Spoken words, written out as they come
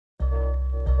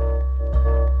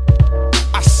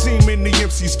many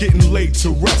MCs getting laid to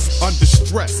rest, under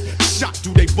stress, shot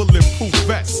through they bulletproof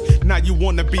vests. Now you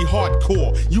wanna be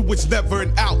hardcore, you was never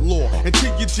an outlaw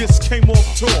until you just came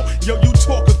off tour. Yo, you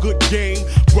talk a good game,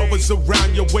 brothers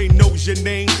around your way knows your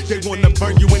name. They wanna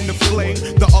burn you in the flame.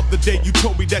 The other day you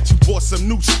told me that you bought some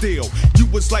new steel. You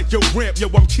was like, yo, Ramp, yo,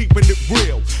 I'm keeping it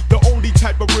real. The only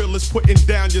type of real is putting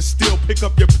down your steel. Pick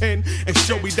up your pen and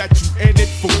show me that you in it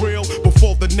for real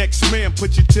before the next man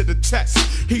put you to the test.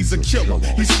 He's a killer,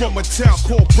 he's from a town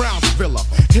called Brownsville.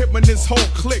 Him and his whole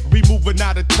clique be moving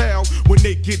out of town. When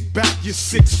they get back, you're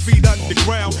 6 feet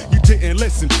underground. You didn't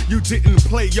listen, you didn't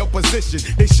play your position.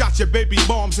 They shot your baby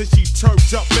moms and she turned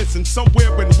up missing.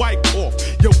 Somewhere in Wyckoff,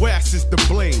 your ass is to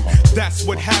blame. That's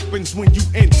what happens when you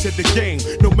enter the game.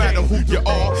 No matter who you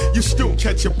are, you still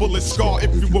catch a bullet scar.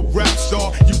 If you a rap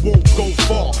star, you won't go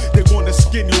far. They wanna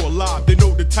skin you alive, they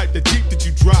know the type of Jeep that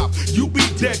you drive. You be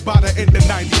dead by the end of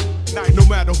 90. No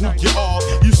matter who you are,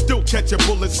 you still catch a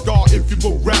bullet scar. If you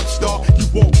a rap star, you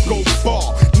won't go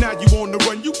far. Now you on the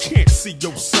run, you can't see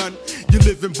your son. You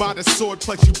living by the sword,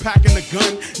 plus you packing a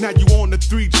gun. Now you on the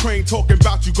 3 train, talking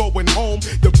about you going home.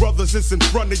 The brothers is in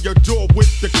front of your door with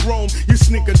the chrome. You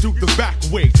sneaking through the back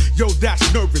way, yo,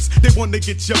 that's nervous. They wanna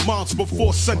get your moms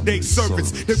before Sunday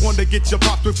service. They wanna get your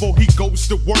pop before he goes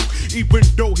to work. Even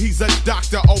though he's a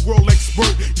doctor, a world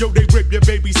expert, yo, they rip your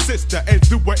baby sister and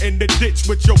threw her in the ditch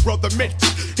with your brother Mitch.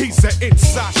 He's an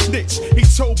inside snitch. He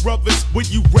told brothers where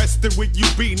you rest and where you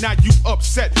be. Now you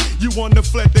upset, you wanna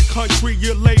fled the country.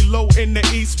 You lay low in the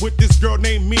east with this girl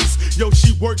named Mies. Yo,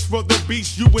 she works for the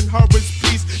beast, you and her is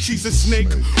peace. She's a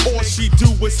snake, all she do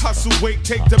is hustle, wait,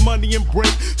 take the money and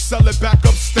break, sell it back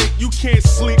upstate. You can't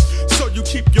sleep, so you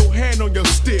keep your hand on your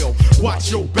steel.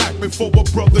 Watch your back before a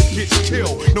brother gets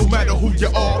killed. No matter who you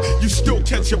are, you still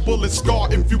catch a bullet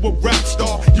scar. If you a rap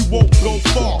star, you won't go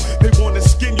far. They wanna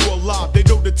skin you alive, they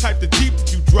know the type of Jeep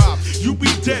that you drive. You be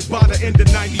dead by the end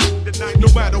of 90. No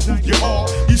matter who you are,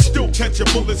 you still catch a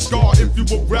bullet scar. If you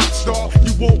a rap star,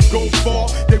 you won't go far.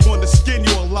 They wanna skin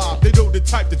you alive, they know the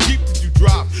type of Jeep that you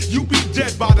drive. You be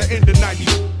dead by the end of 90.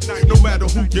 No matter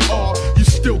who you are, you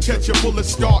still catch a bullet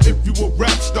scar. If you a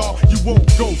rap star, you won't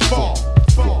go far.